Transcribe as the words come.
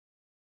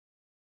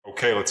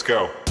Okay, let's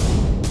go.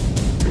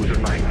 It was a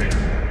nightmare.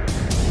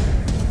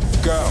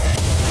 Go.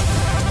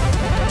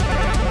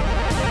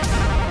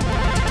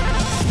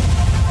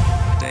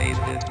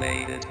 David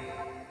made it.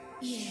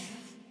 Yeah.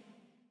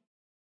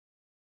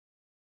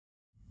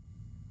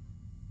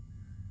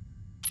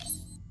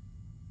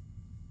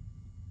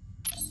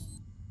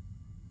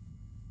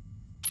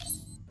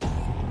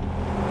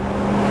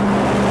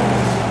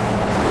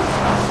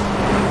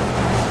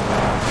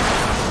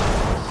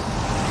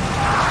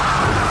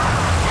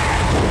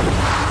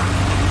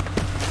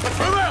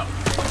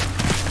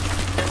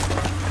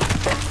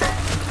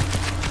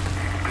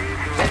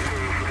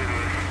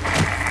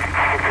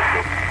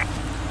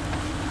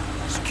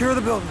 Secure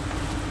the building.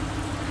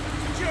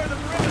 Secure the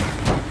perimeter.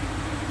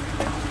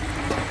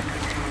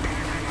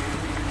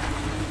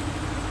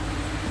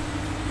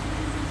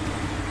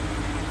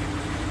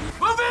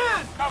 Move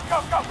in! Go, go,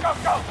 go, go,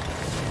 go!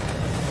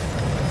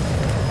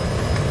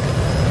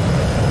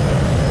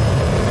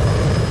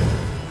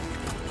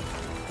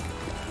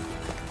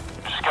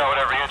 Scout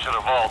every inch of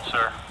the vault,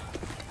 sir.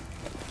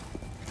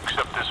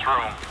 Except this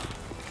room.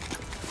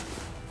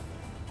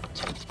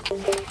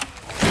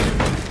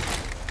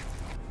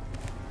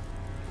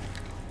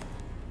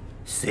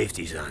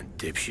 Safety's on,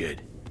 dipshit.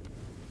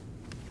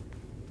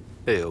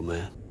 Hey, old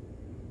man.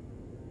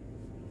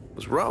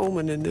 Was Raul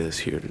Menendez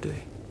here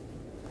today?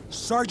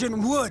 Sergeant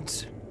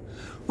Woods.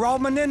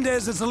 Raul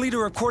Menendez is the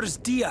leader of Cortes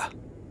Dia.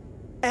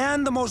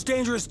 And the most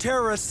dangerous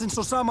terrorist since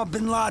Osama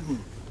bin Laden.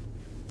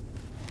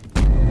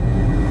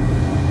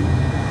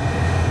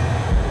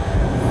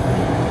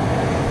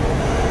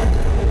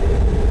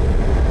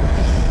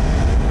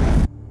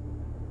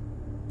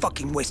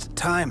 Fucking waste of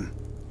time.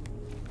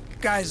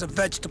 Guy's a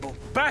vegetable.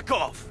 Back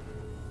off!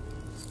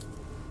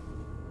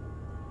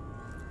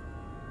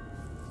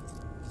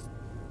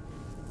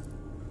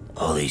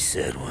 All he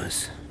said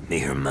was, mi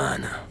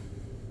hermana.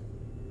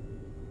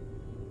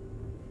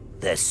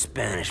 That's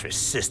Spanish for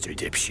sister,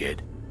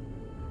 dipshit.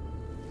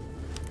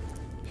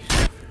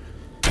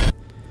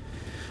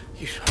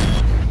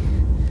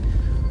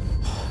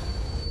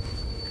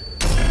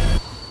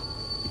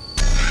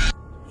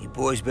 You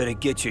boys better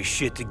get your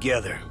shit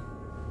together.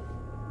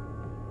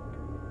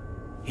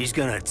 He's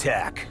gonna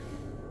attack.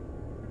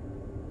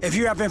 If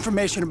you have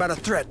information about a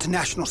threat to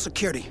national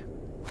security,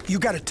 you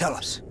gotta tell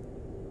us.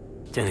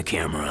 Turn the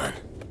camera on.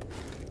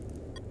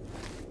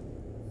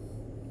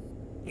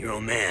 Your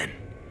old man.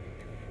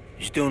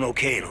 He's doing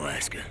okay in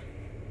Alaska.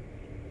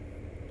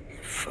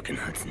 Fucking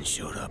Hudson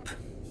showed up.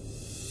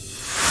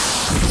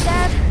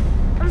 Dad,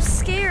 I'm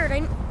scared. I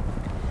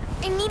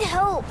need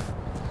help.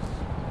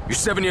 You're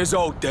 7 years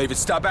old, David.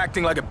 Stop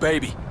acting like a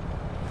baby.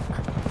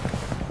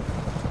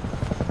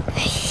 I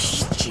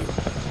hate you.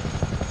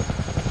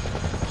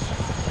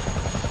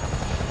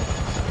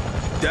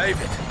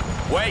 David,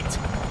 wait!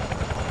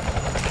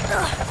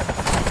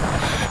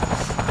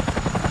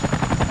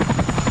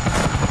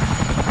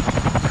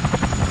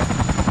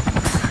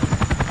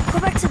 Go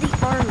back to the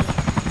army,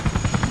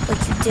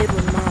 like you did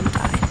when Mom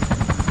died.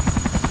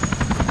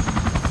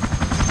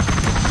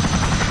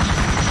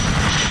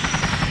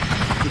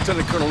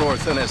 Lieutenant Colonel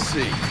North,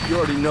 NSC. You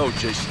already know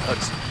Jason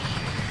Hudson.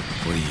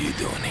 What are you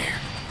doing here?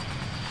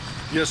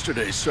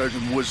 Yesterday,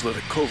 Sergeant Woods led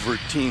a covert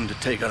team to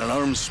take out an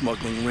arms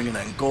smuggling ring in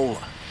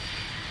Angola.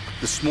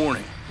 This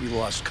morning, we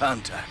lost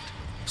contact.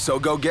 So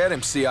go get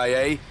him,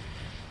 CIA.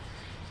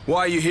 Why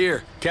are you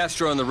here?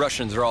 Castro and the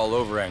Russians are all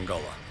over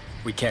Angola.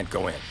 We can't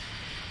go in.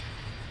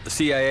 The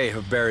CIA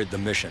have buried the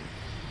mission.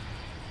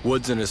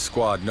 Woods and his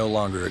squad no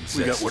longer exist.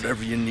 We got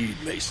whatever you need,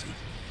 Mason.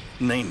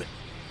 Name it.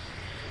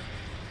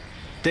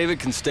 David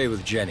can stay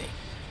with Jenny,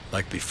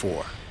 like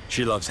before.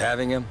 She loves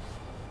having him.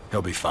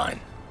 He'll be fine.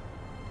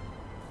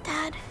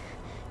 Dad,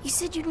 you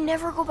said you'd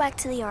never go back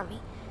to the army.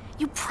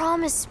 You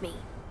promised me.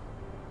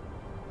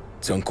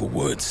 It's Uncle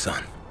Woods,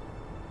 son.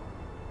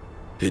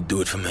 He'd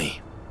do it for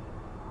me.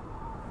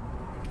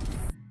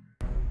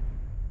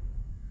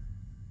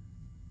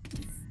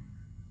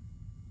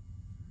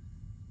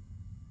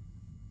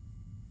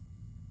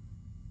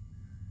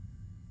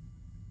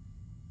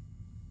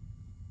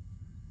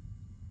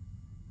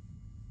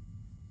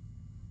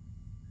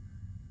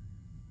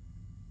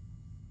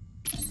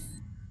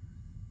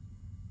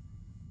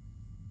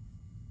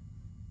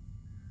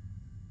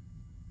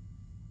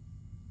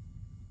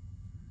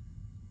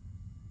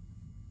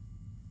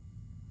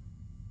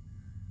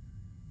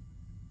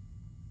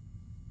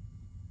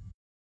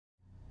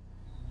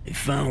 They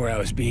found where I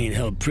was being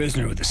held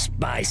prisoner with a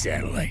spy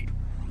satellite.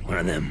 One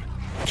of them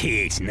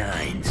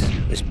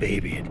KH-9s. This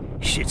baby, it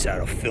shits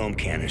out a film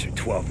canister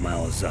 12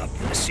 miles up.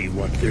 Then a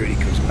C-130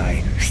 comes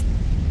by,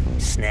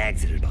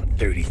 snags it at about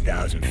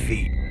 30,000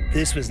 feet.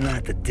 This was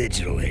not the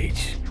digital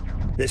age.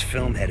 This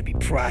film had to be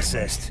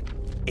processed,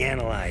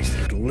 analyzed,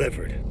 and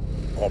delivered,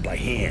 all by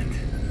hand.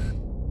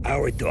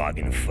 Our dog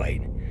in the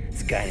fight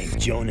is a guy named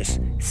Jonas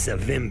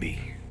Savimbi.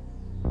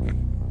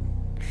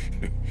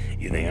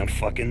 You think I'm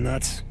fucking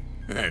nuts?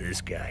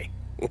 This guy.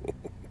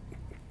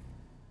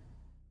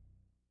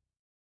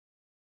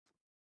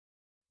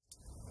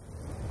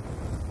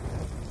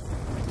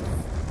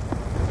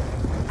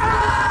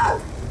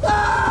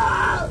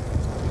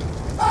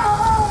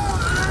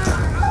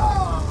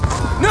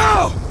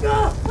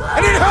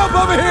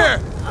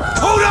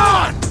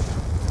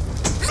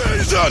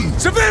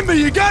 Savimbi,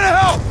 you gotta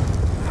help!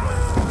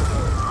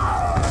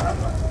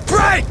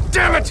 Right!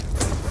 Damn it!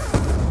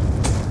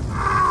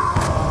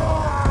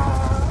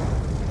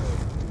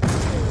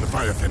 The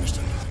fire finished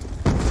him.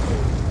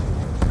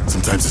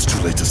 Sometimes it's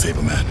too late to save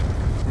a man.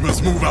 We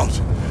must move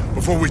out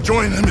before we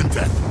join him in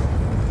death.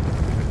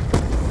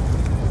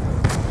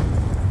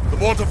 The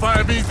mortar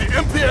fire means the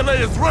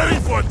MPLA is ready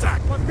for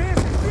attack.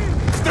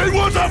 They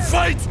want a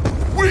fight!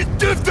 We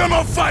give them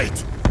a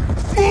fight!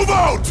 Move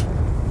out!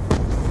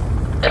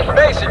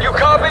 Mason, you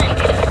copy?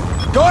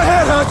 Go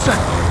ahead, Hudson!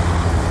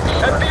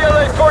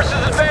 MPLA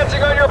forces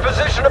advancing on your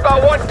position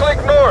about 1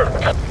 click north.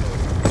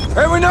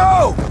 Hey, we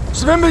know!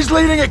 Savimbi's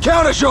leading a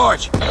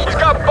countercharge! He's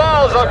got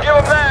balls, I'll give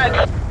him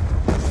that.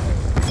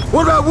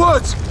 What about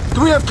Woods?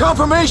 Do we have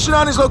confirmation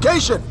on his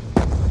location?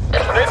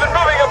 They've been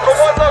moving him from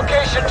one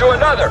location to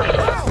another.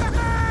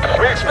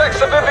 We expect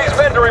Savimbi's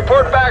men to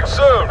report back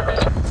soon.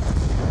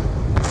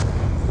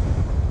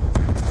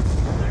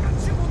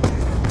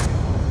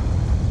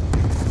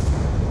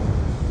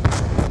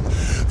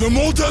 The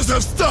mortars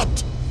have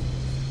stopped!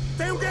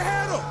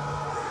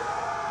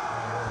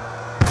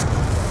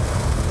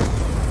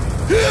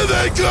 Here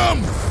they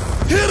come!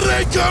 Here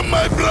they come,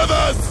 my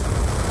brothers!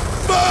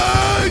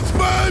 Fight,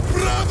 my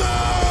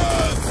brothers!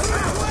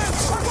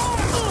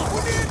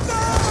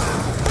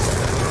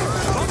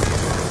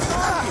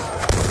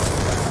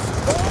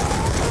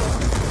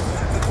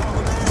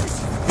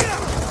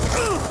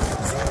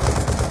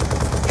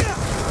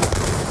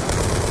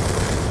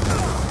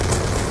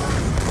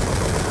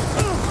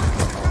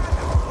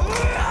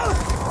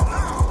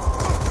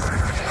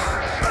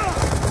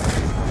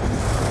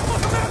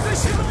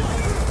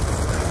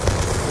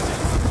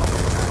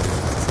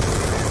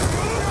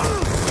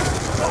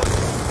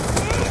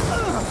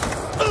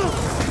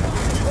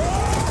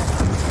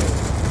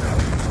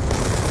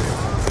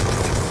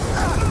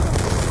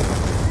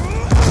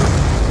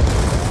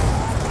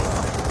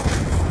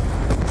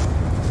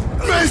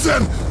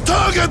 Mason,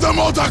 target the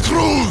mortar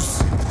crews!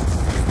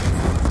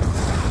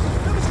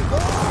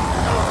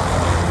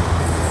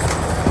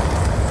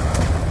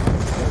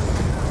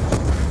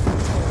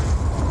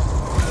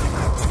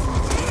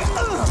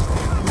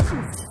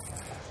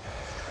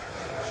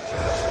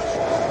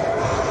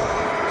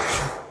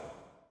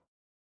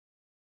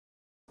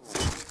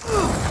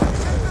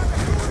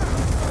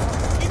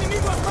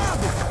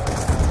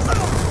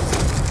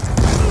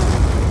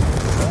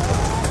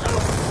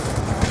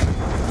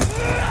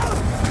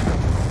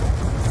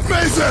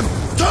 Mason,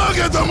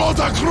 target the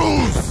mortar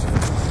crews!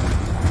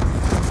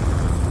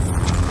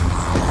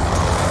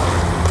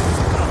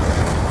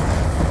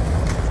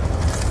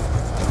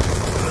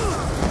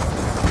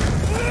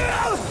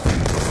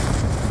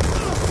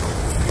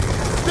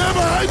 They're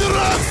behind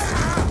us!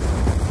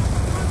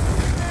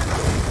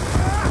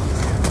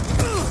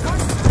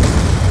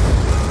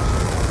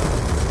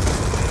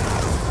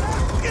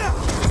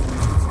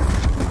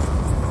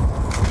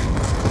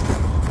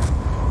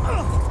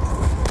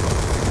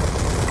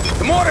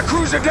 The mortar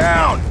crews are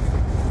down!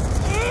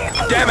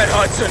 Damn it,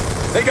 Hudson!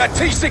 They got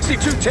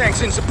T-62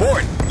 tanks in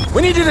support!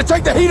 We need you to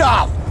take the heat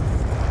off!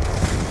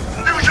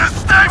 You should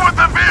stay with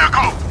the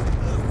vehicle!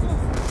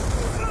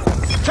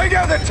 Take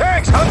out the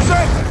tanks,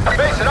 Hudson!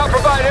 Mason, I'll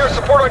provide air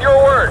support on your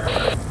word.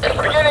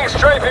 Beginning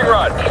strafing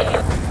run.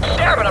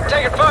 Damn it, I'm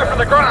taking fire from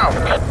the ground.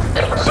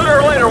 Sooner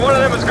or later, one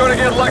of them is going to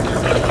get lucky.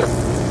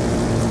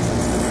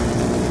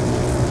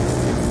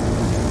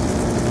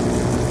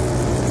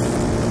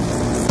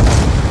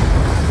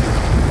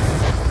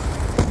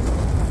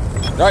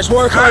 Nice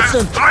work,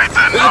 Hudson.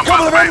 There's a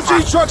couple of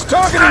MG trucks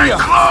targeting you.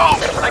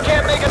 I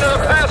can't make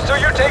another pass till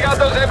you take out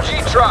those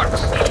MG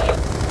trucks.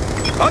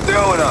 I'm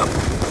doing them.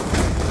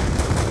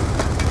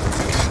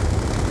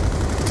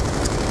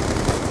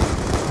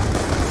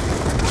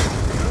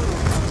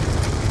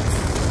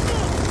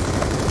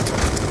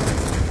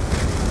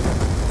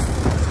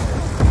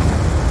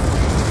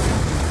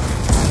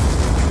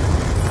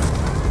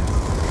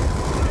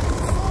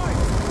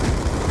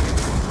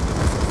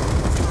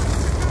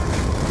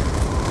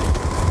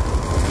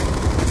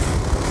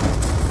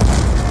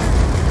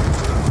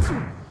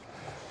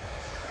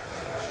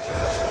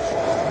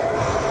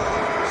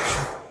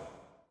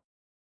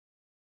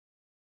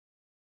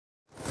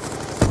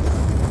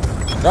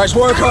 Nice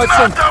work,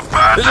 Hudson.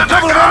 There's a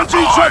couple of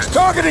MG trucks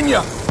targeting you.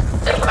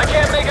 I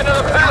can't make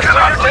another pass till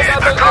you take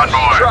out those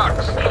MG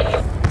trucks.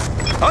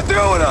 I'm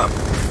doing them.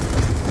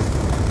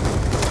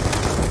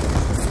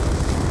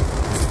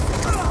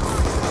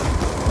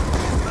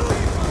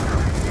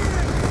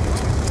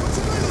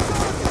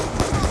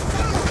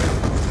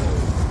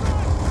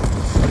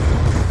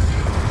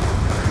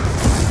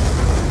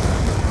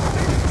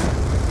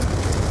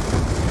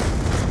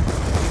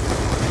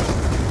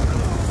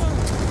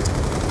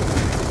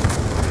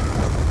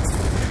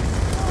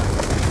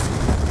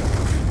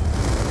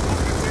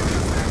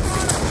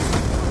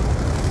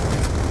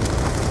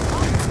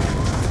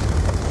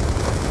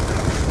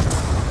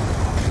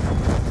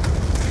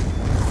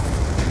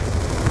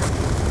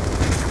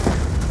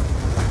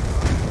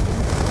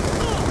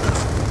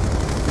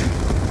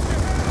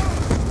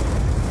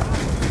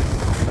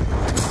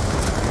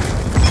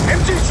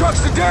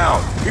 tanks are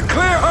down! You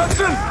clear,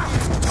 Hudson?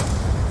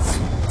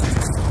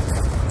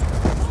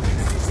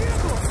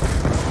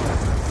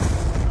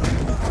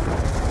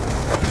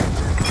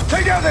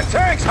 Take out the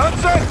tanks,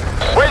 Hudson!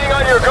 Waiting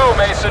on your go,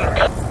 Mason.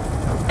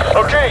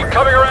 Okay,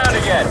 coming around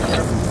again.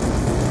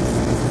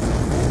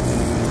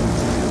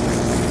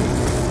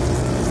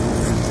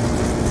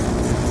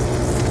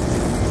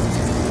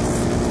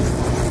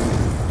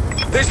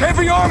 There's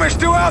heavy armor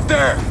still out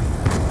there!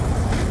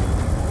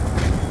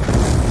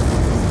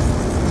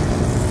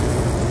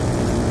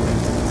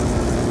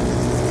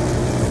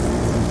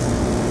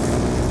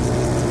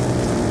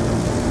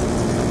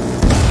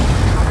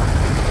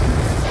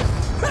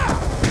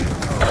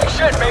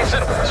 Shit,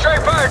 Mason.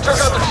 Straight fire took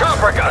out the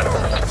chopper gun.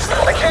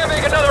 I can't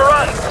make another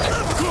run.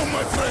 Go,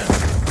 my friend.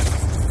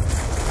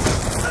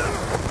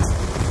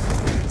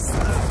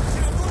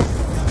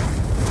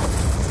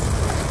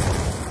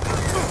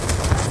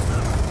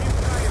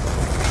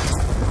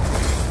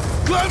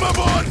 Climb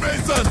aboard,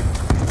 Mason!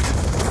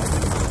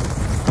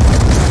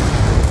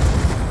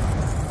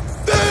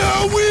 They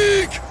are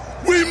weak!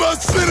 We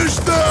must finish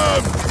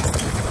them!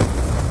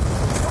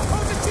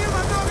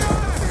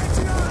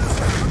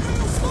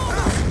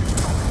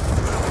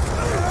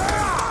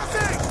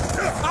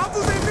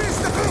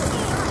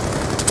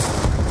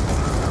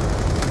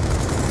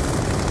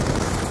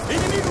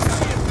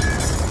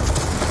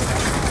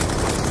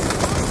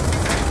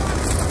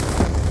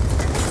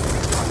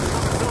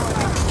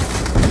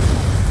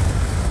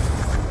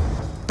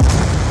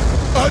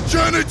 Our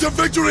journey to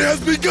victory has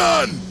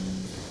begun!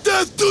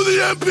 Death to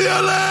the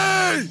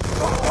MPLA!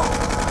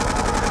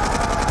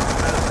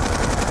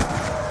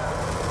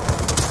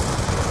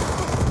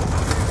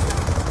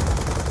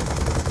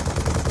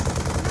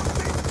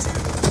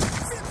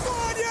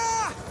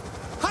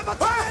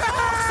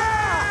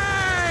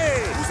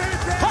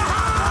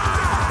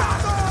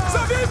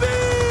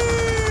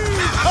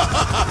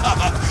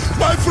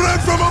 My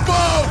friend from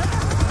above!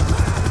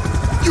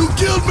 You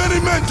killed many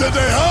men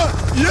today, huh?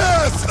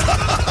 Yes!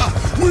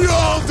 We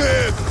all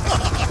did!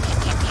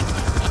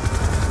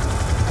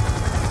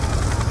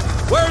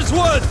 Where's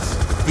Woods?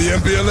 The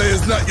MPLA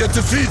is not yet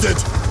defeated!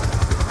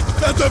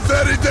 That's a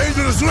very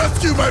dangerous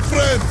rescue, my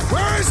friend!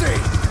 Where is he?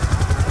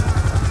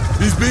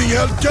 He's being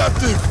held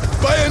captive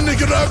by a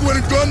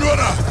Nicaraguan gun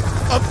runner!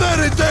 A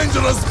very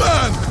dangerous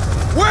man!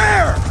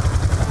 Where?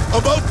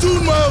 About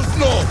 2 miles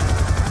north!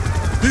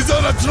 He's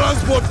on a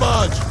transport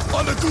barge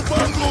on the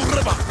Cubango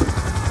River!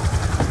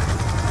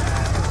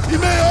 He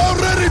may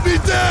already be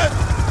dead!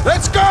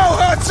 Let's go,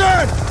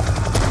 Hudson!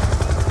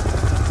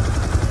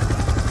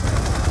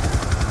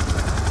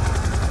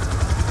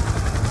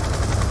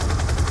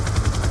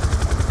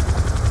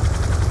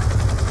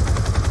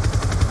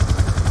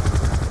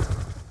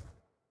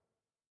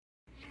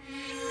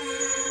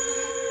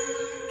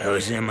 I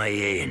was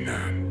MIA and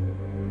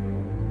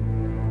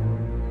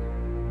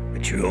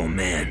but your old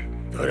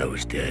man thought I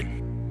was dead.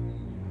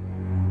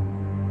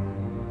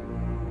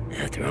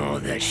 After all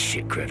that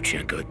shit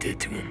Kravchenko did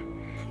to him.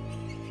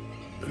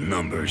 The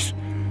numbers,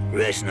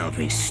 Reznov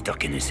being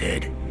stuck in his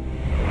head.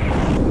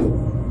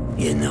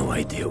 He had no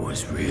idea it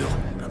was real.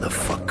 How the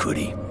fuck could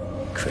he?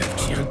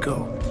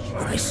 Kravchenko,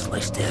 when I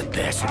sliced that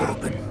bastard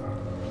open,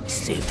 he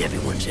saved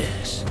everyone's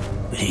ass.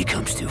 But he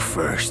comes to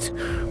first.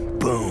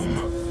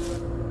 Boom.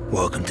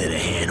 Welcome to the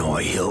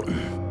Hanoi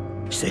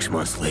Hilton. 6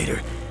 months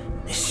later,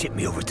 they shipped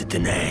me over to Da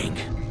Nang.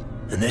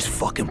 And this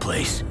fucking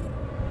place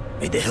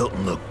made the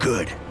Hilton look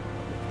good.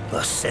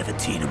 Lost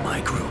 17 of my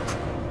group.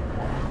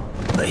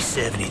 By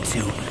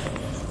 72,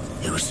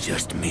 it was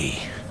just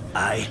me.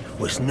 I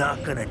was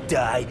not gonna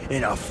die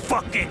in a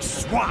fucking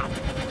swamp!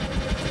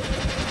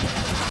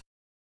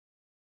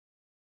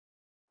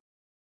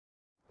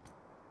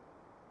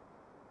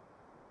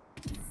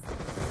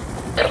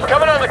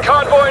 Coming on the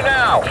convoy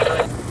now!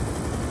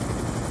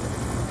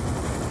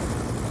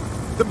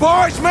 The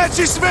barge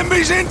matches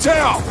Svimby's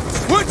intel!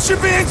 Wood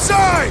should be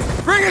inside!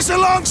 Bring us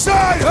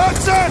alongside,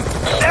 Hudson!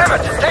 Damn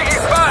it!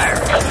 Taking fire!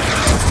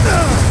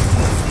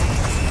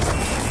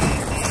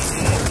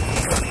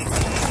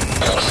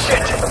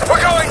 Shit!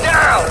 We're going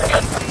down!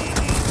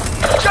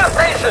 Jump,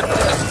 Mason!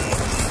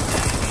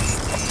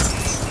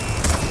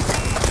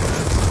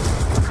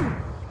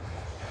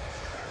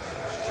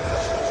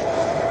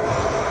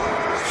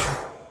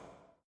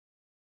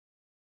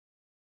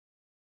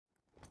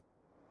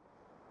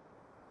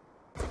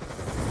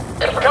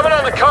 Coming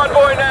on the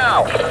convoy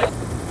now!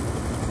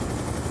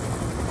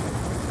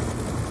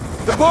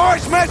 The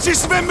barge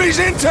matches Svimby's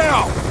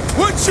intel!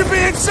 Wood should be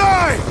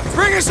inside!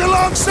 Bring us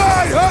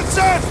alongside,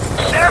 Hudson!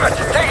 Damn it!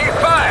 Taking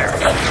fire!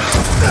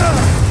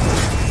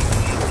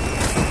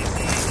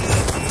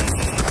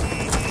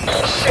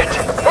 Shit!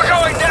 We're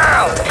going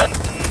down!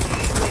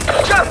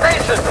 Jump,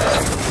 Mason!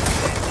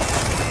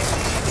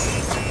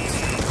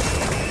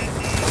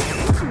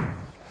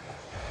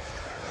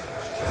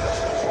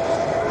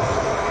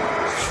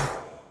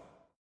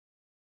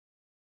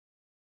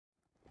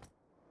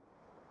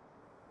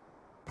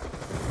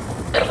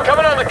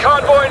 Coming on the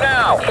convoy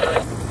now!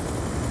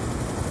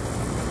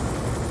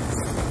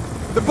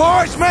 The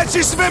barge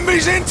matches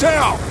Svimby's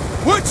intel!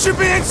 Wood should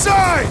be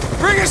inside!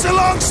 Bring us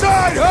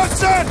alongside,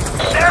 Hudson!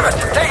 Damn it!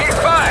 Taking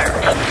fire!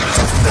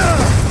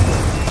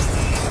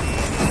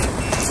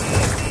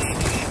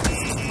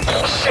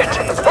 Shit!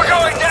 We're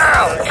going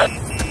down!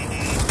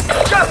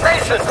 Jump,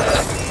 Mason!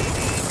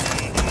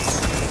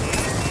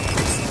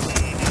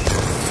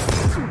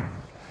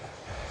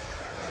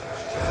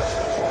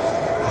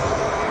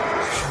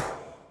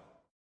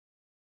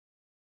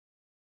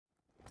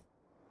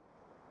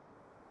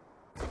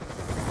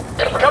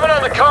 Coming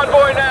on the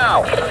convoy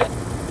now!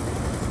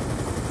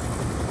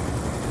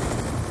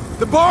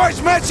 The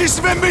boys match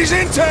Swimby's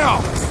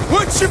intel!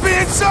 Wood should be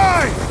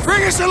inside!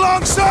 Bring us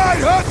alongside,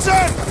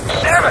 Hudson!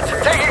 Damn it!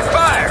 Taking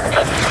fire!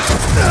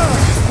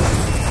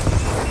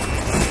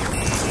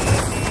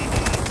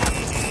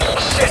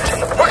 Shit!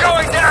 We're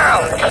going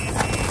down!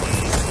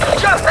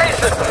 Jump,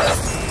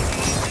 Mason!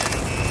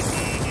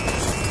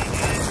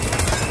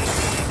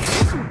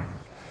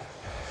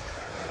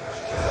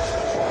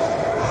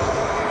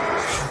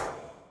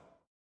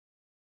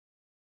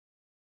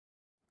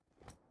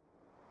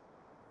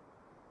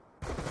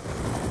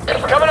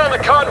 Coming on the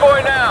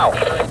convoy now!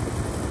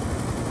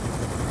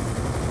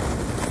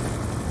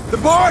 The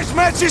boys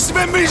match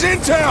Swimby's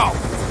intel!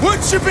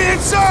 Wood should be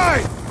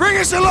inside! Bring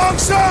us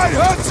alongside,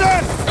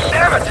 Hudson!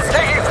 Damn it!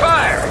 Taking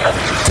fire!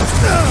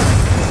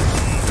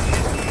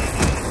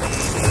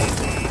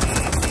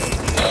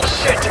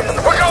 Shit!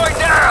 We're going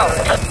down!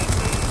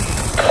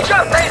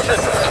 Jump, Mason!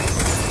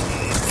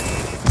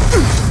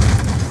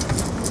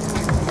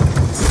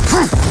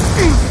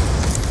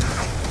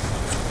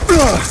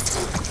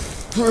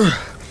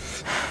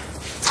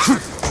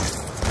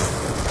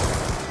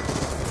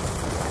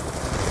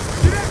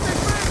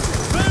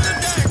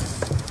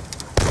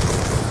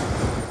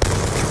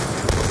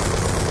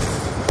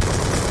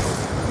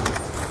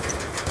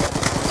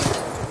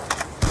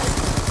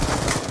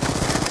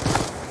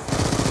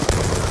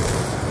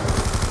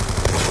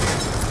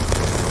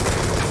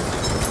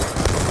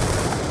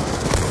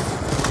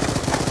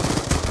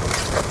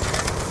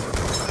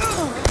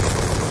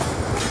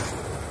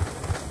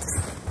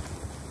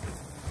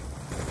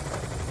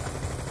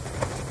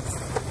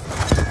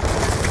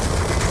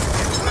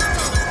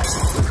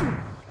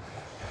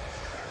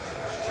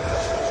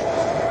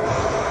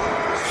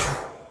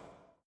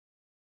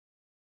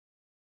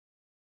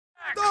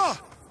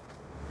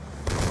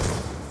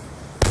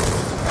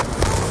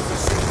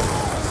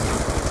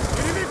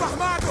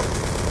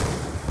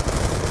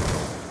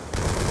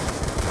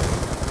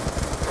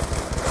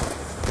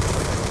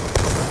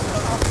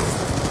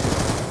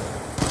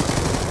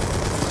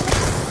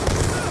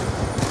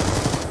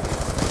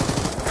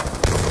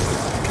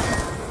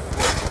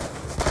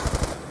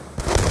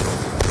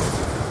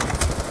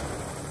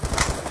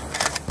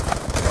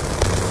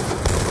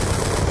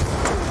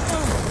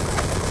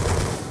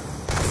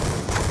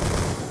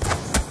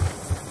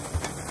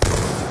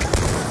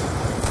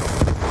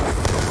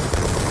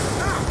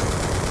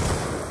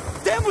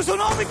 Temos um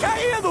nome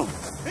caído!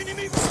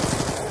 Inimigo!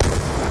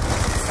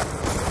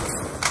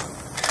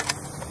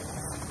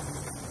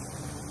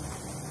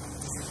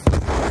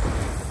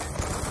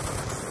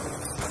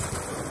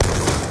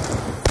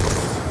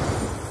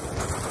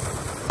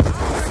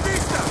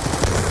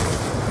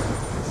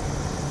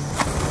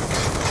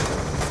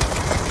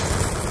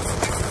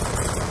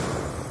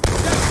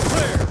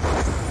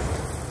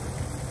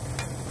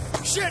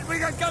 Shit, we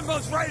got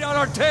gunboats right on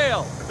our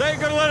tail! They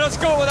ain't gonna let us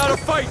go without a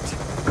fight!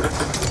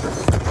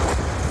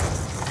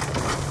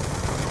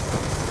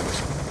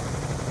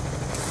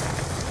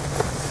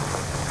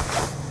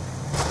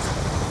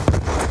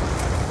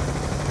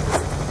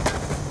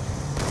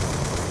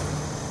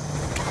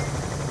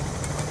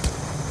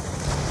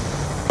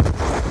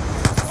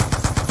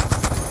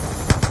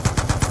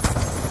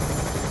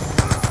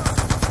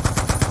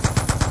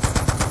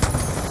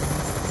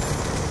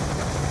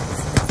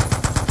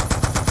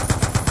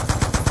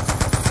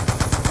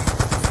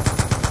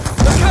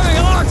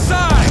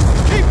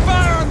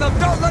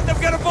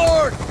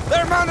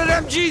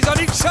 MGs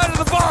on each side of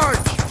the barge!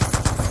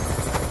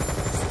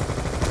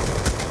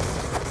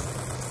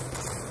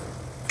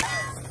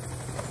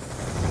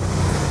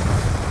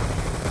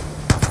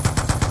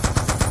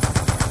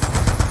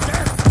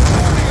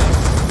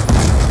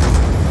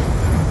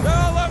 They're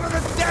all over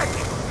the deck!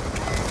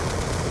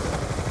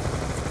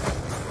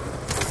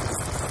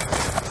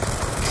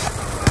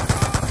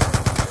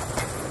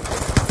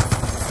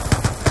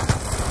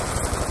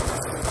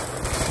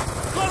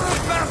 Blow those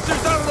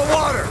bastards out of the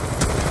water!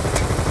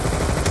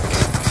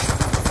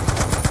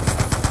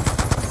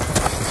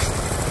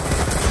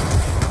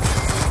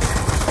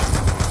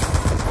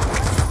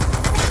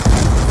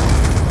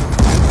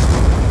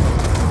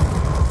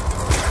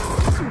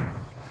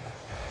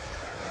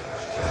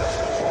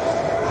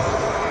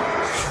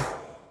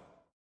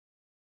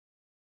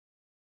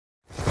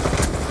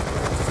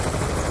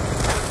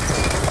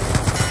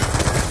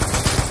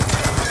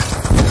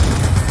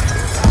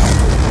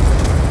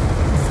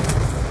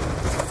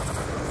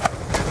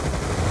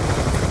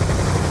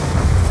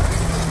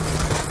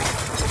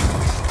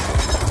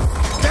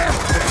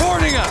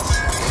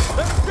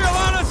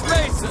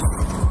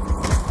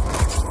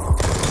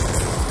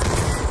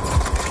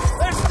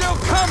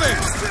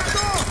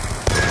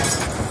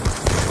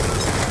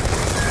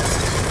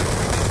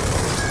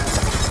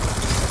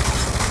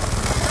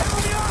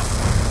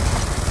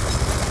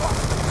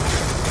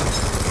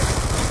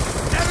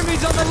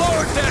 Enemies on the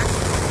lower deck!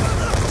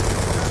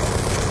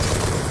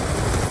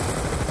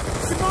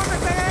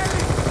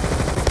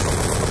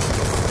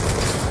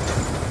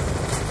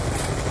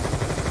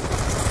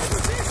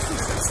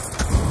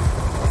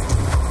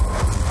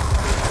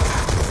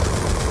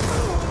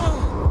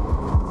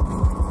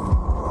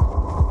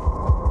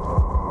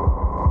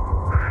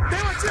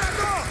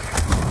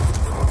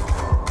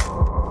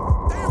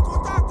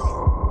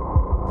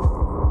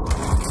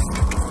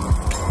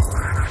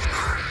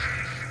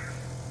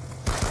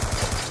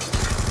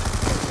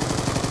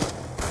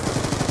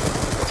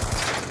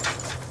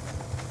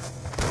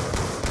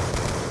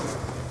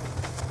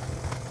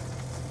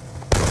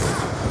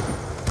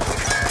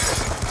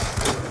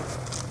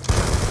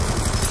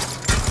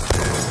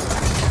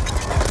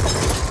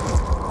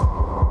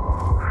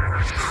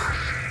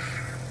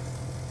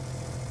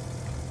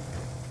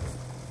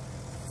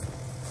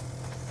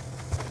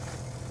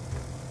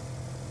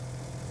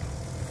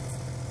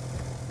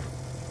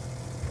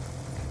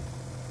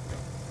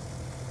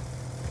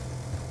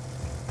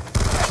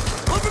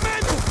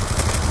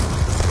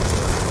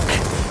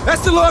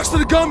 That's the locks to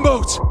the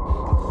gunboats!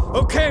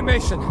 Okay,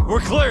 Mason,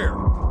 we're clear.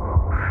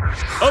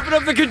 Open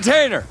up the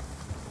container.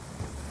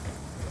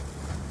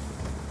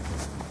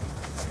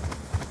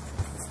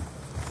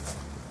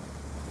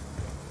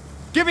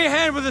 Give me a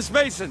hand with this,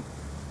 Mason.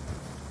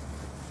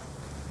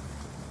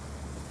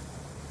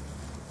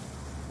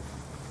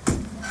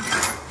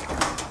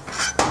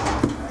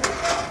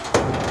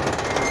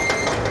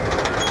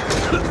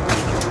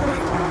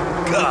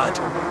 God.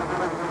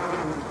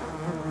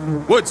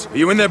 Woods, are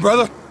you in there,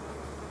 brother?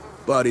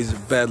 Bodies are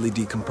badly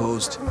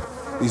decomposed.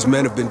 These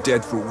men have been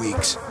dead for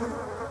weeks.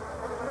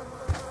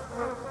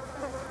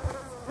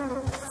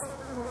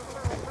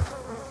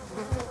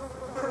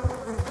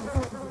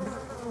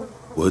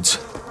 Woods?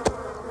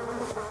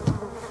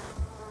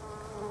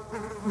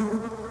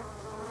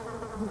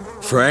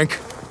 Frank?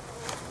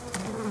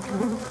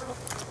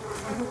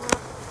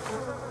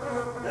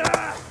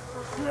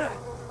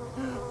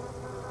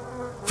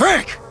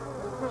 Frank!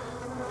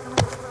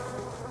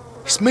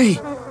 It's me!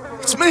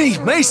 It's me,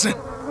 Mason!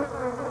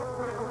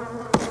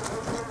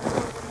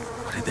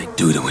 What did they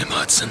do to him,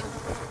 Hudson?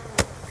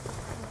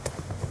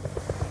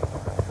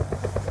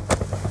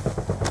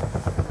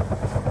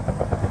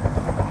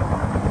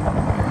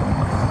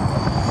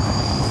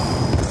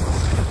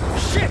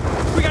 Shit!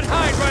 We got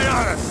Hyde right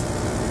on us!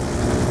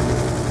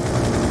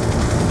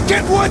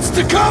 Get Woods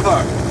to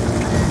cover!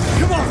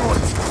 Come on,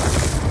 Woods!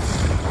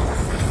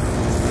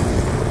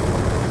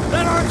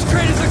 That arms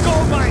crate is a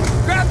gold mine!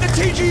 Grab the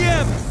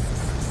TGM!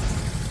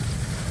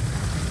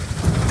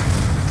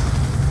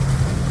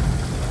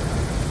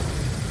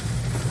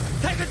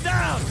 Take it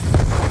down!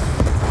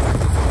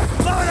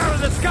 Blow it out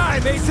of the sky,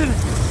 Mason!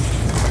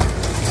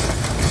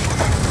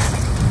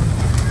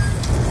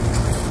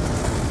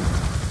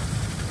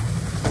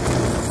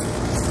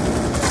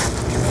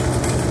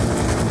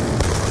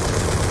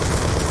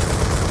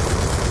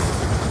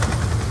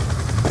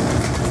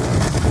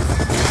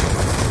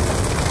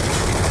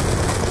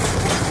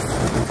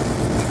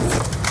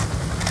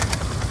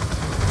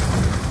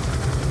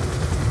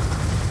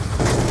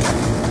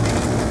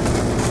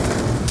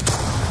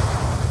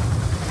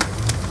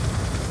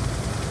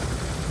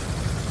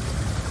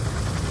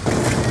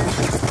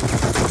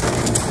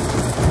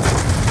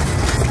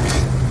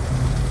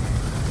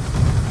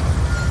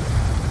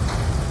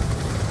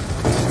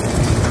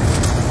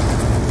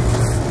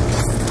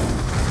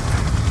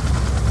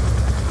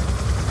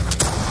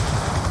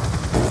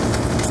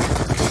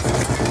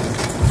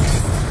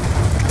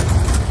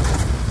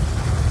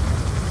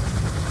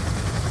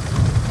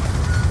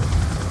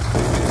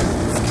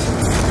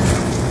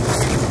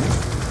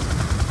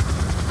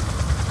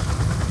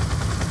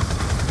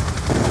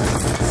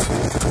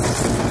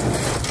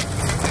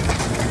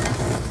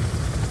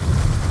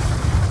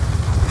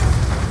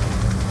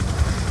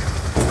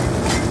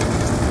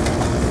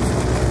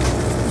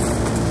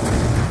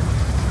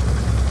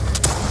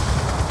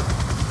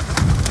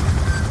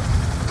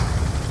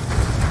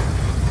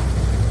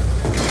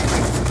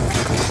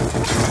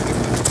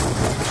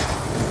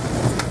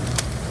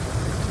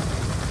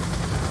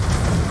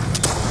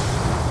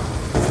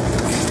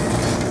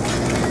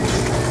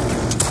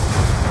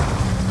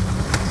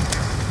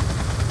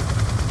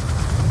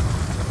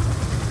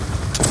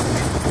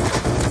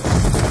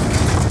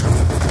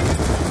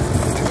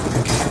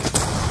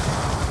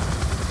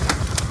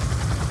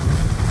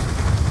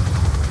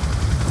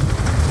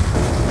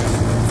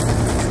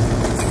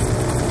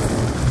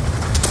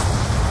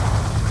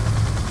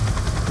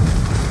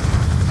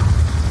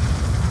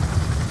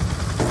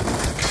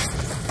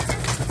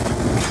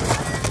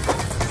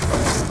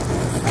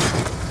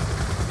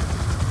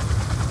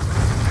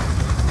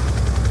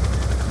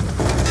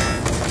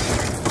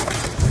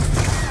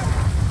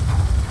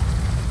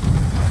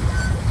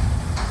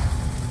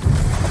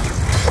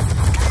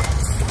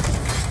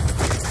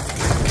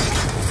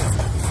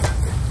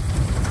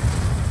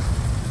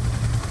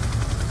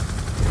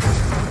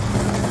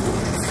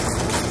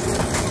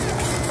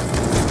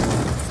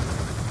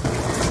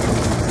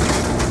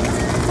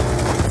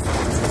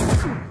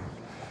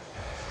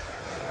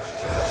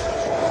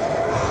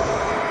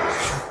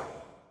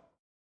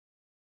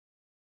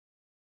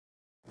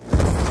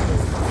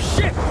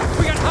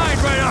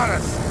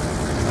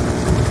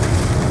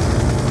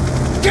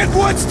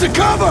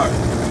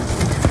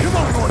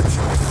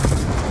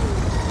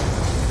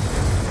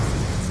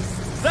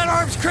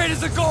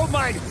 crate is a gold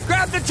mine!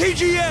 Grab the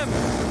TGM!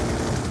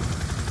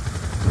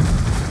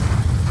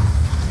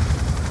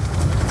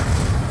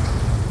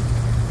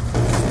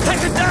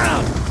 Take it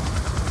down!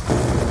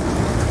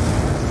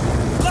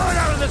 Blow it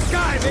out of the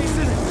sky,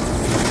 Mason!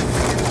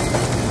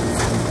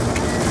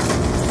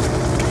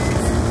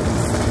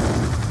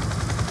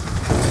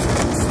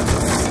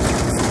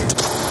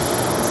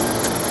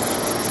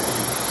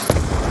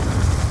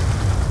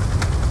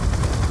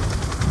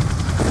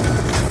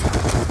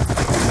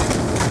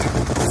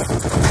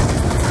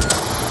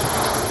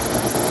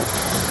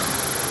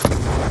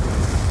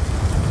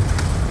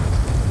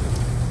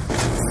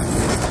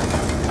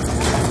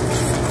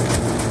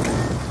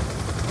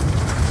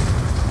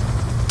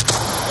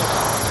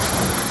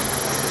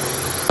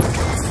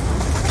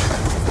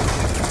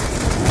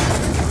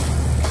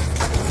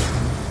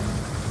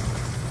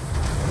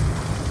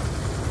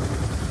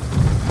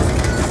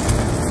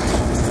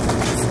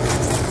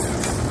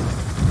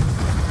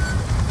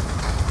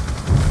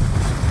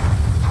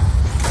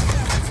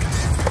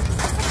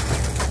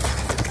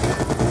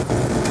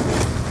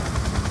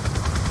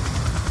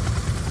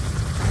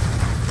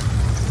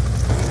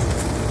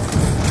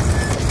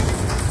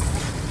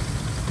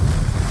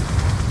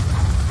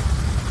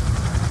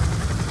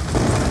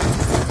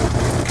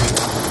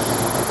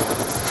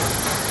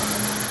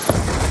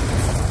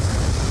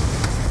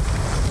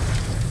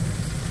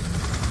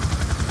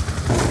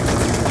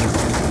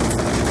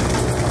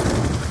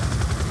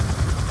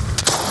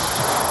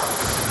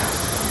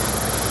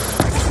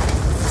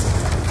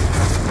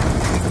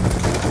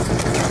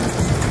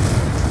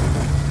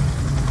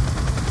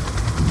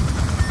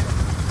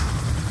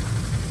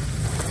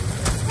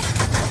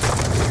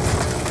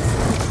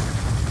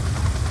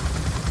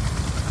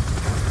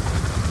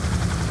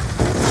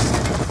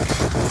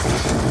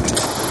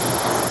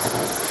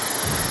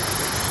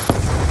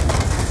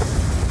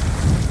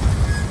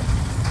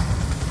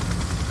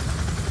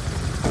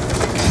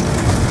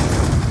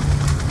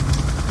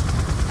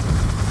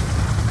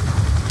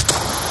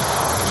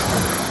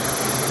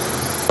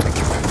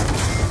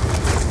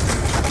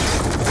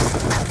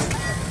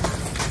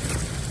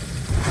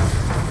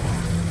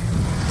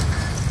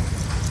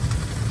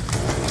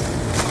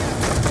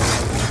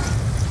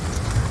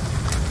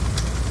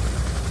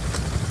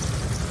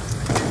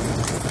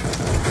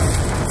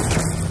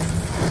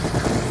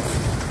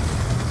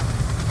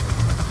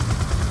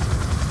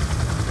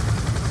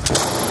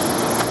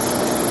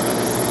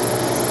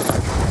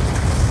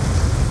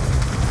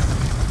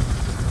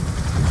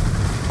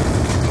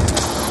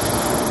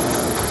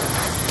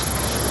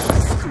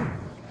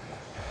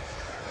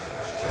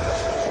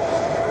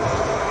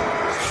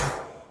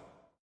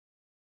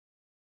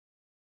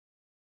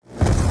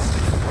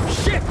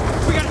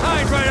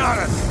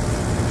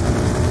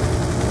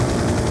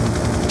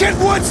 Get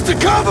Woods to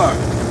cover!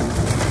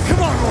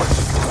 Come on, Woods!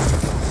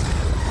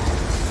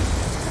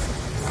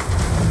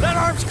 That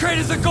arms crate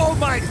is a gold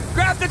mine!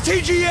 Grab the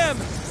TGM!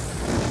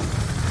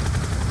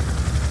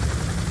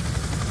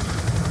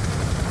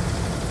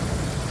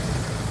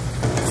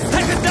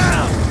 Take it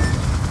down!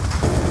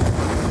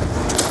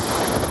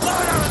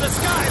 Blow it out of the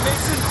sky,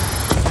 Mason!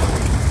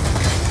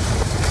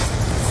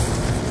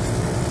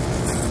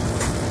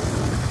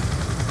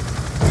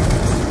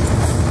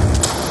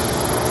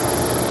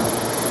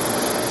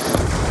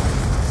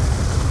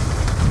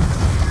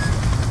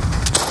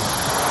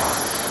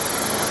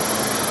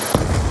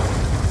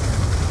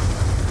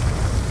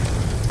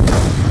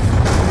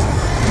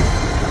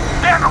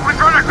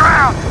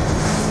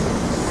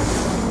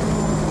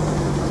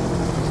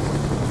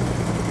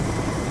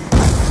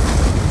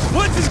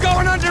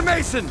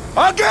 Mason!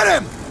 I'll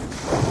get him!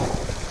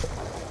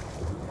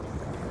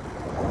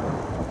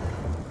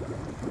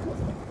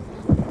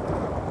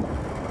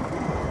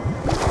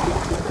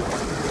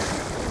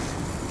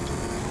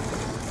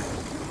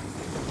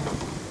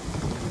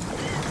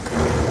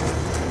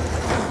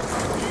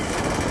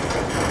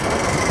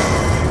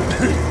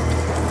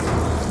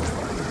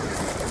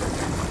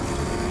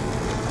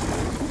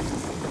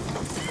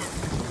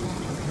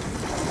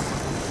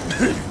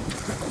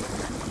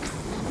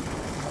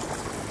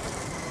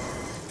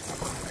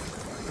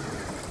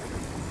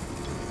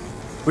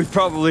 We've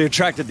probably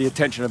attracted the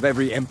attention of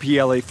every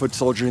MPLA foot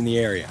soldier in the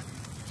area.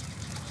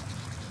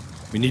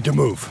 We need to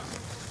move.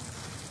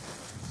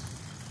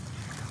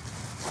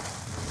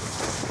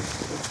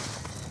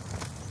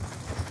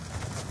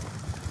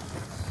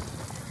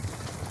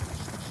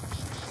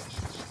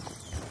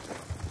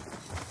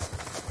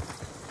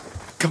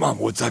 Come on,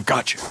 Woods, I've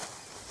got you.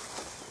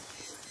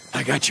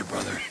 I got you,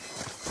 brother.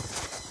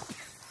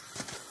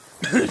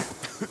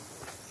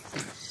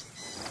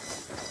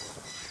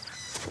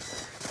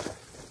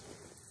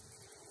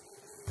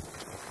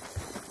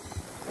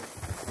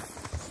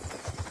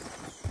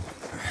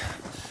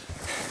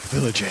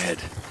 Village ahead.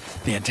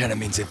 The antenna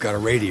means they've got a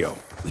radio.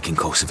 We can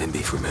call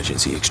Savimbi for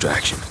emergency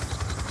extraction.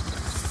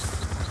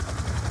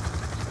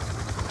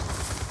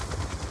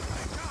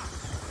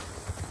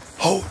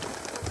 Hold!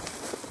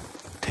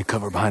 Take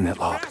cover behind that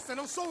log.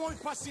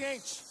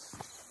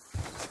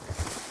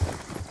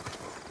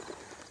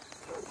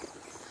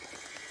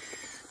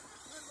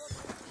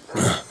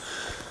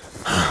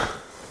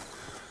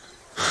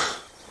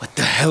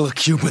 hell are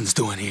Cubans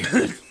doing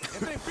here?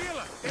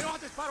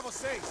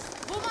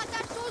 Vou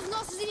matar todos os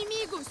nossos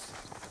inimigos.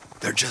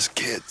 They're just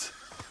kids.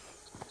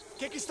 O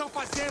que estão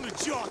fazendo,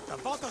 idiota?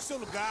 Volta ao seu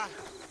lugar.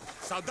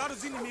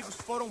 Soldados inimigos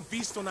foram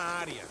vistos na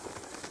área.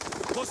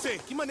 Você,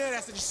 que maneira é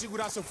essa de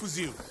segurar seu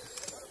fuzil?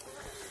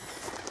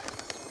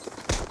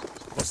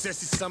 Você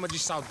se chama de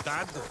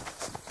soldado?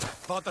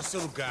 Volta ao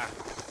seu lugar.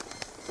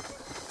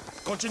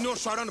 Continua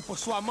chorando por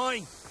sua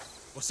mãe?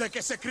 Você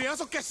quer ser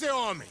criança ou quer ser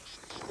homem?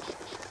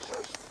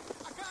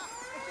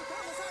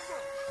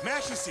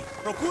 Mexe-se!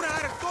 Procura a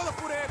área toda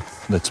por eles!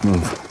 Let's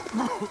move.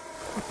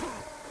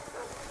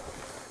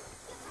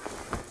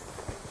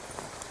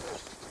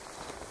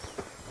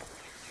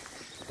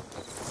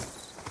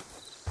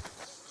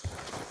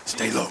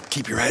 Stay low.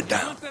 Keep your head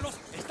down.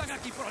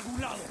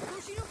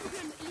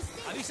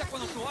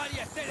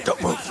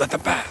 Don't move. Let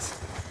them pass.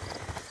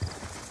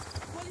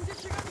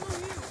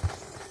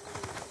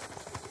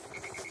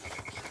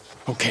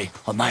 Okay,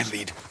 on my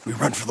lead, we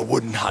run for the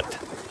wooden hut.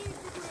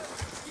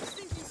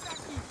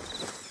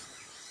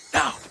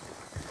 Now!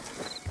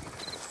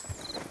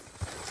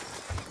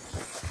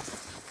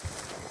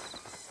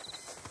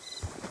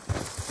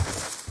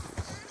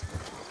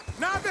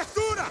 Na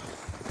abertura!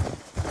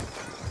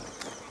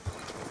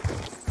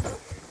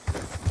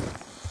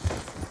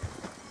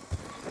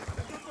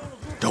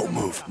 Don't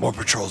move. More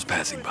patrols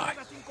passing by.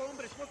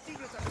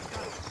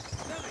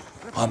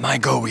 On my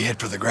go, we head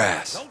for the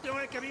grass.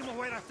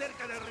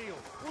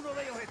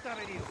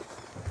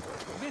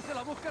 Comience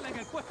la búsqueda en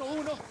el puesto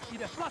 1 y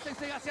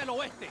desplácense hacia el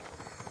oeste.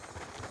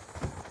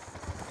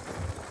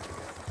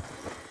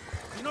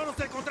 Si no nos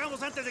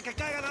encontramos antes de que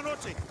caiga la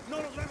noche,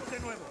 no nos vemos de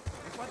nuevo.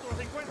 En cuanto los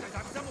encuentres,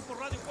 avisamos por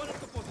radio cuál es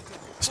tu posición.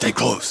 Stay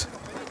close.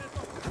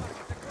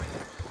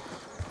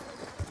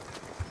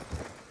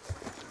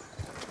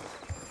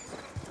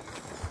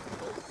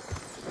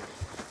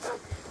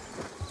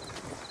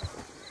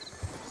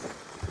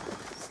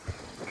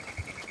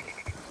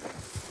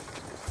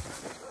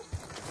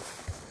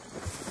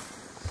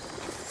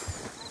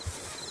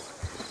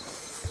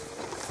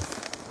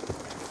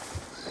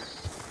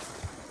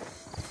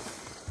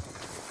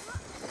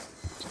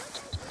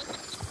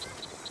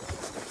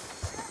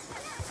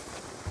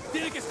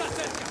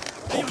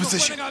 Hold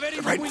position.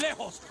 Right.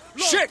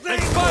 Shit! They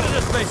spotted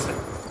us, Mason!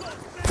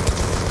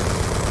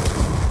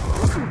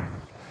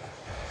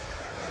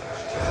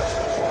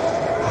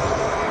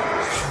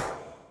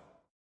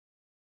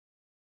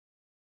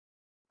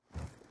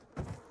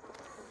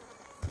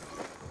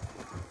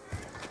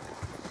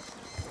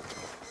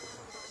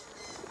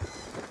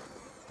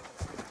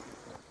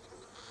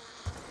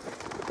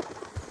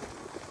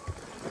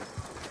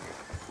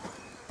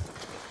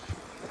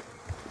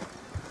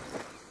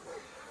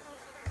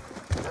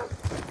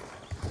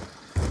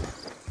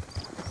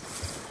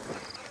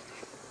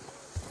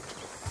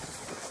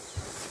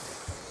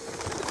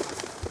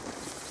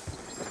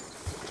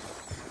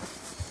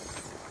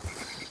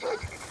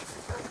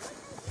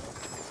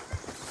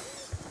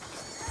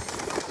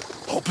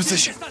 Hold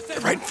position. They're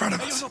right in front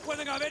of us.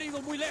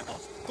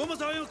 ¿Cómo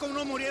sabemos cómo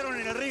no murieron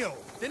en el río?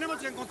 Tenemos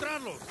que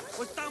encontrarlos,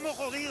 o estamos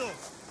jodidos.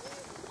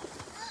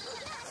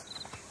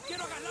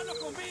 ¡Quiero ganarlos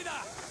con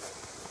vida!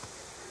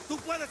 Tú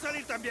puedes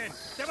salir también.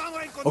 Te vamos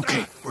a encontrar.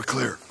 Okay, we're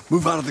clear.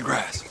 Move out of the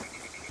grass.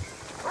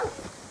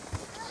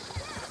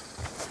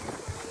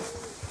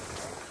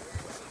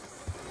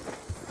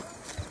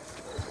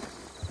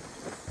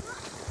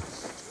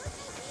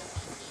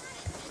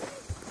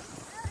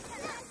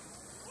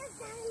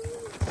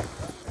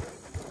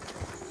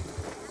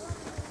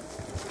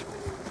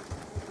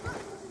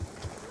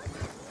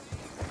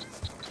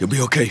 You'll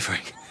be okay,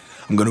 Frank.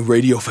 I'm gonna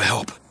radio for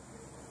help.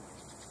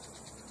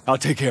 I'll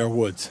take care of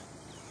Woods.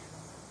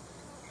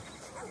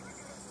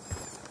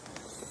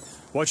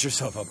 Watch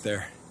yourself up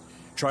there.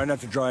 Try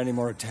not to draw any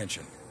more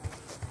attention.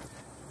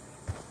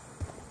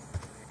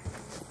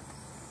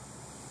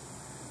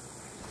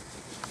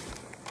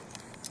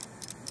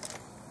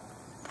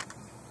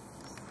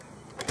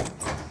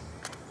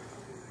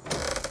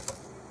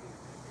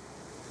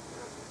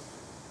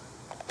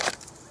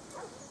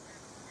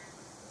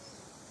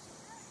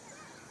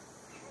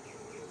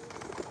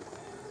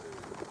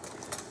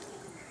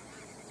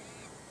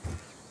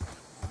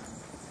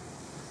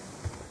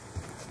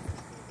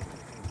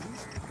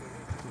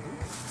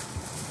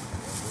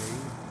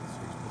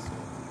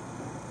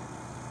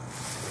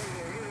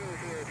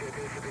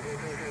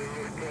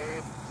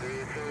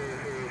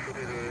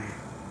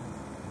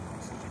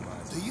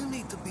 Do you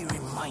need to be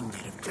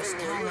reminded of just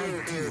how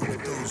I deal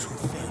with those who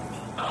fail me?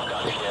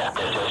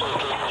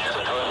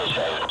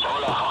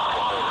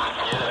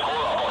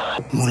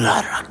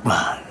 Mullah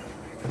Rahman.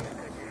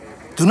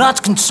 Do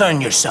not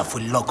concern yourself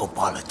with local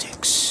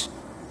politics.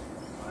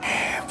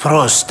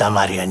 Prosta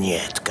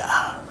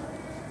marionetka.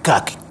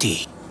 Как и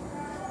ты.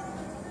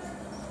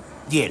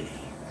 Делай.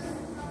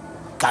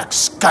 Как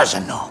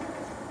сказано.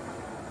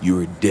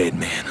 You're a dead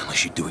man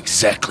unless you do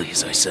exactly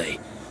as I say.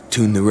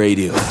 Tune the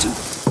radio to...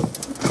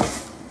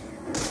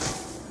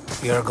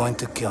 You're going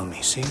to kill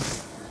me, see?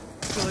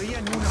 Todavía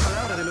ni una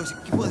palabra de los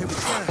equipos de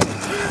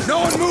búsqueda. No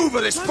one move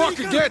or this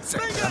fucker gets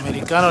it! El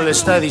americano le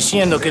está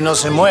diciendo que no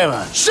se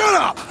mueva. Shut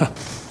up!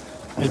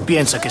 Él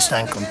piensa que está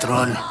en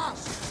control,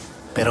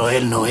 pero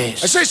él no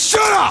es. I said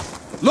shut up!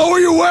 Lower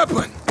your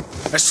weapon!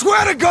 I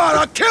swear to God,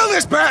 I'll kill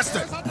this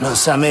bastard!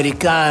 Los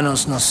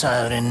americanos no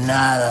saben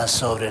nada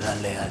sobre la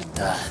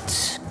lealtad.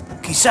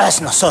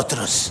 Quizás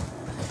nosotros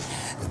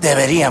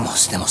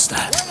deberíamos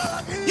demostrar.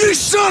 You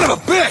son of a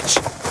bitch!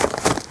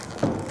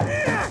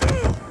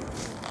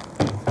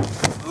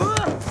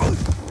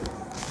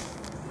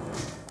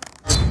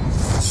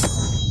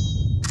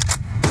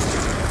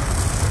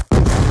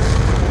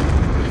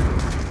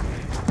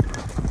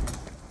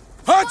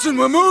 Hudson,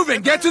 we're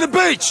moving! Get to the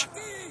beach!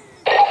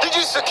 Did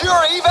you secure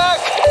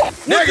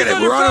evac? Negative,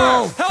 we're on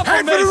our own!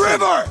 Head for the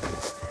river!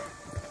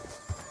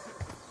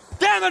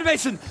 Damn it,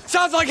 Mason!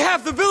 Sounds like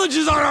half the village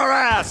is on our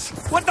ass!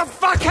 What the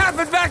fuck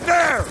happened back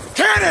there?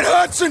 Can it,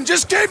 Hudson?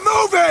 Just keep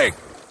moving!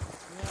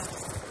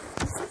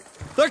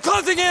 They're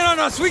closing in on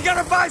us! We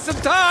gotta buy some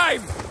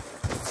time!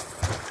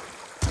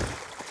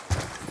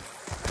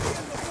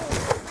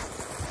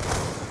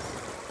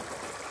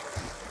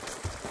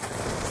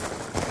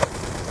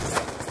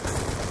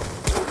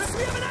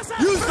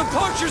 Use the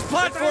poacher's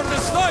platform to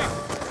snipe!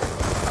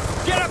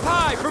 Get up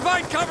high!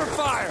 Provide cover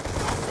fire!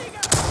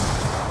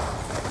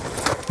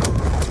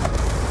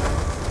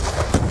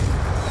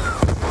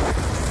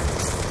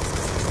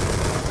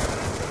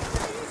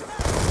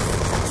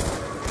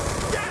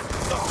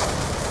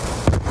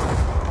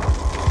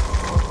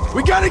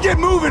 We gotta get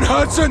moving,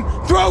 Hudson!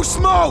 Throw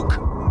smoke!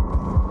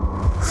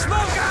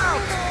 Smoke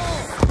out!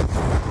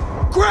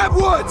 Grab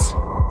Woods!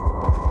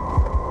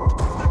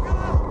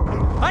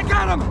 I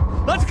got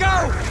him! Let's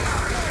go!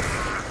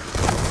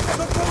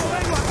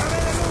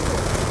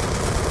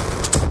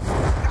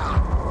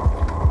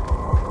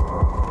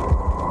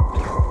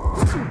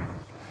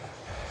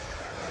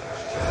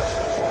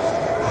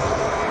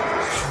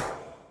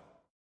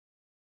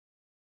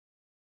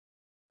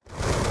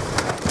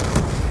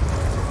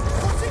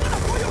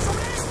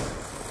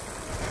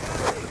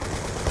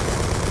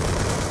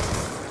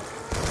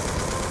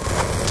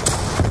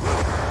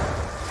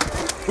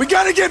 We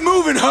gotta get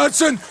moving,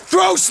 Hudson!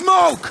 Throw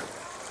smoke!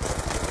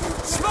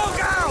 Smoke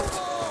out!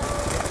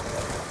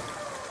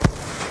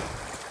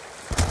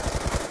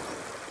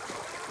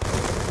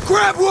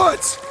 Grab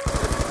Woods!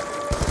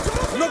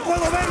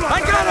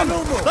 I got him!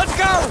 Let's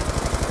go!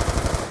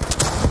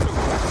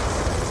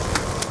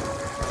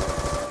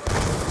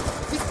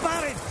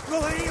 ¡Disparen!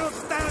 ¡Los heridos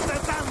están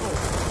asaltando!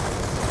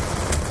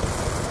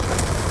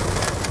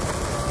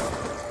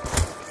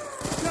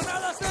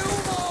 ¡Granadas de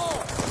humo!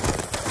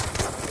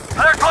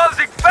 They're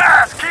closing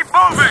fast! Keep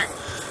moving!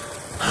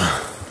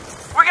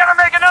 We gotta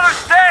make another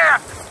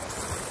stand!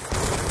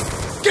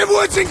 Get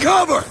Woods in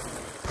cover!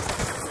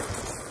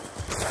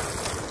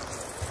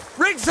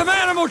 Rig some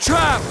animal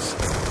traps!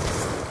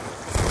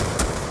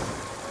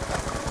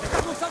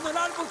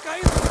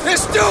 They're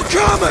still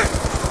coming!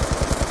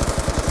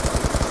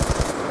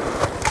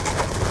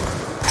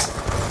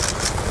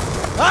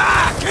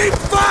 Ah! Keep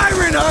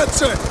firing,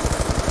 Hudson!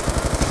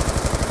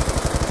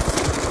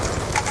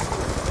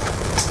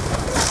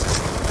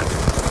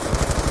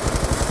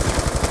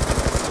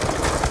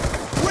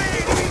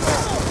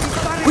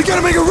 We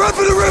gotta make a run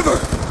for the river!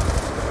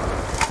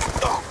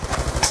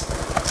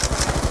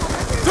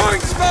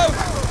 Throwing smoke!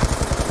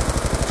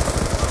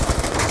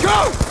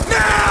 Go!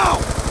 Now!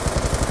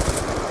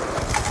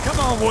 Come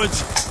on,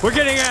 Woods. We're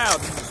getting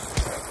out.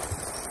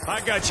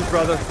 I got you,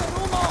 brother.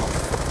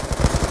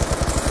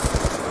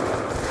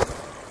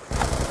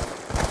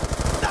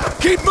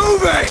 Keep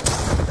moving!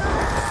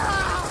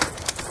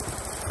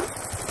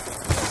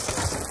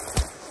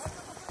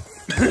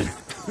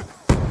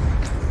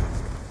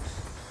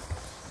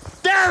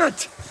 Damn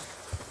it!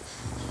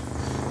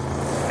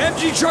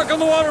 MG truck on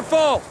the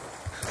waterfall!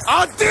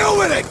 I'll deal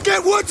with it!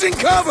 Get Woods in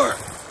cover!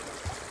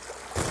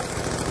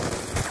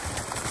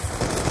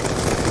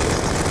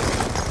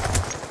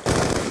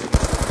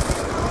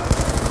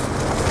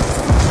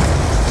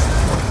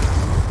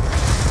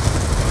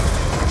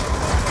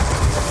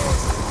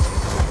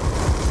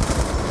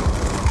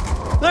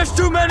 There's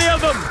too many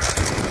of them!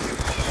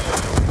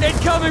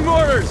 Incoming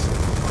mortars!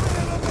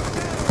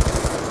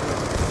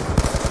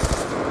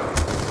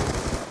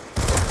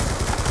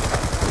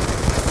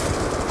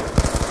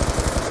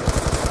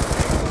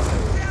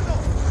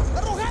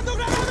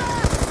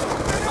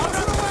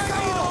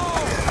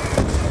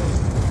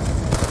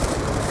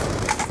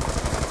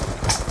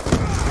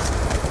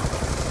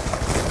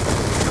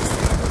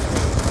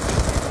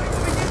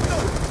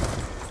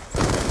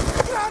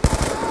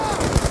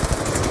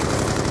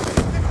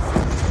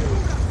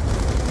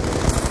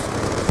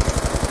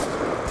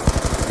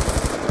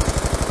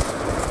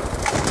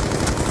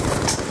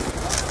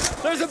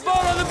 There's a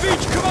boat on the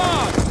beach, come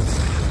on!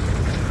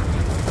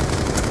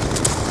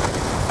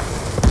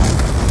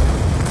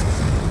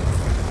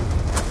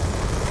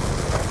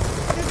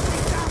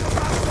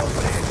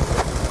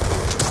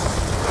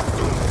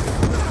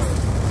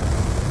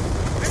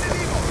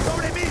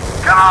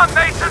 Come on,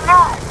 Mason,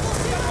 move!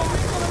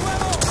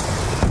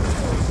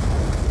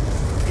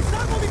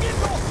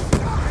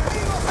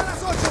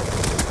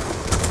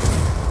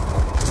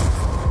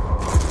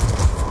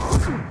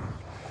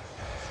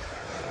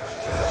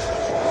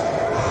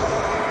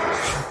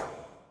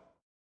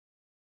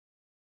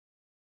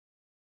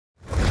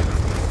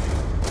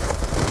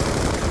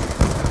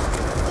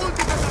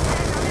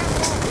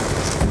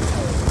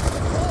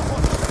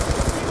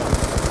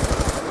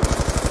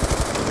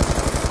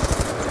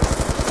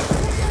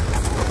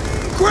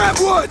 Grab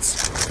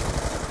Woods!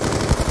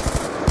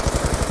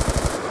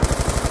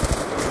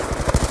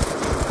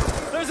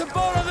 There's a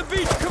boat on the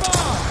beach, come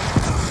on!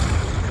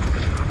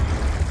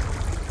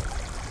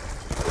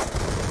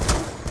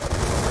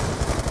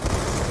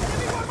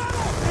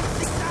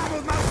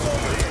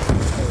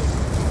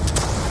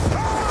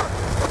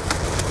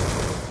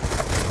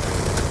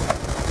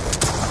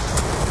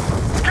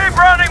 Keep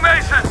running,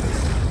 Mason!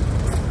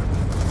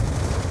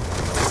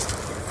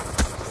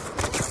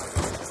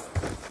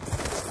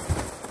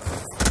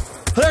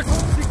 There.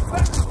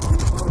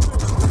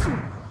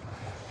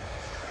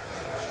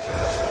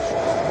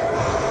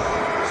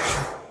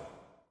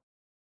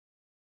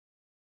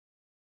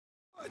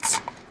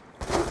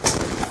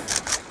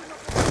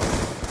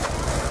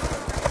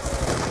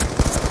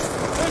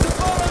 There's a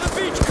boat on the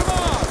beach, come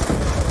on!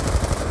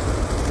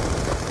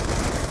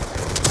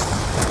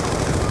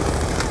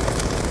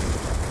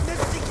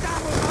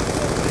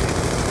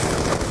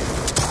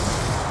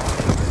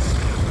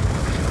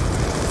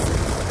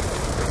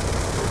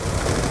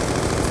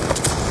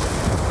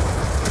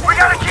 We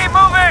gotta keep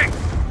moving!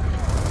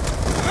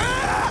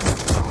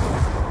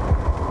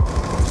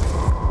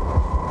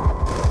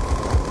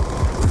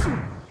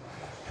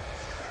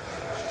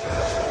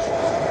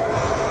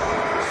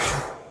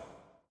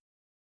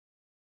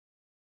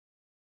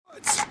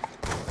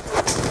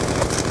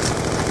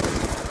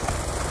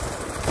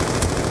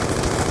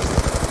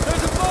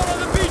 There's a boat on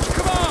the beach,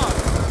 come on!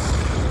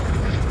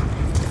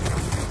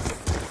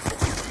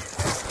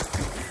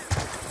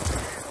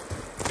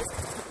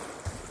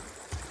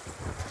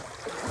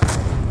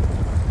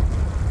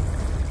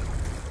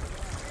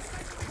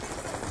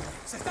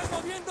 Se están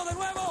moviendo de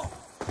nuevo!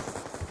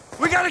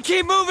 We gotta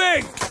keep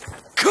moving!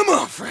 Come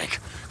on, Frank.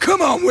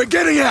 Come on, we're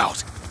getting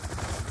out.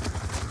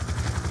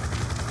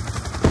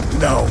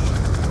 No.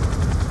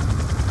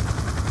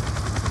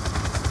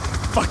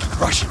 Fucking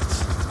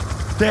Russians.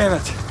 Damn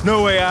it,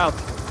 no way out.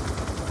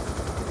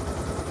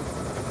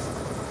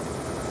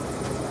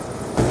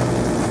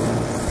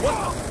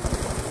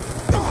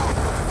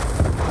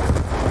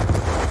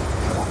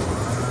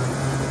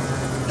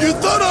 You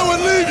thought I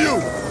would leave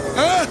you,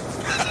 huh?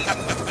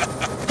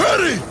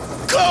 Hurry!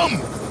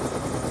 Come!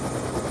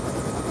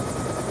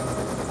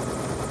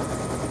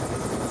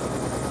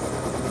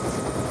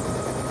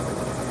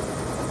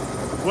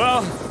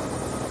 Well,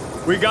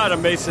 we got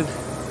him, Mason.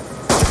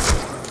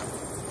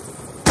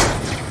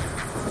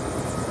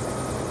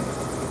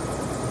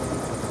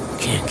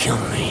 Can't kill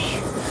me.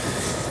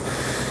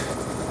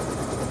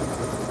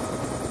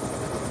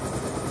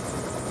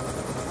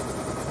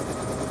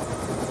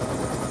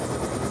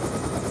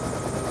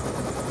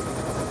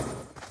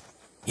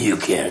 You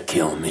can't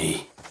kill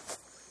me.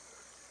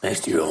 Thanks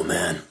to your old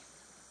man.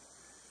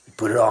 You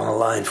put it all on the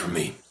line for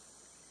me.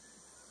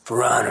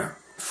 For honor,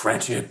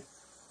 friendship.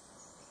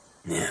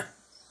 Yeah.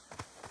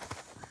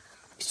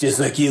 He's just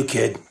like you,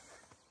 kid.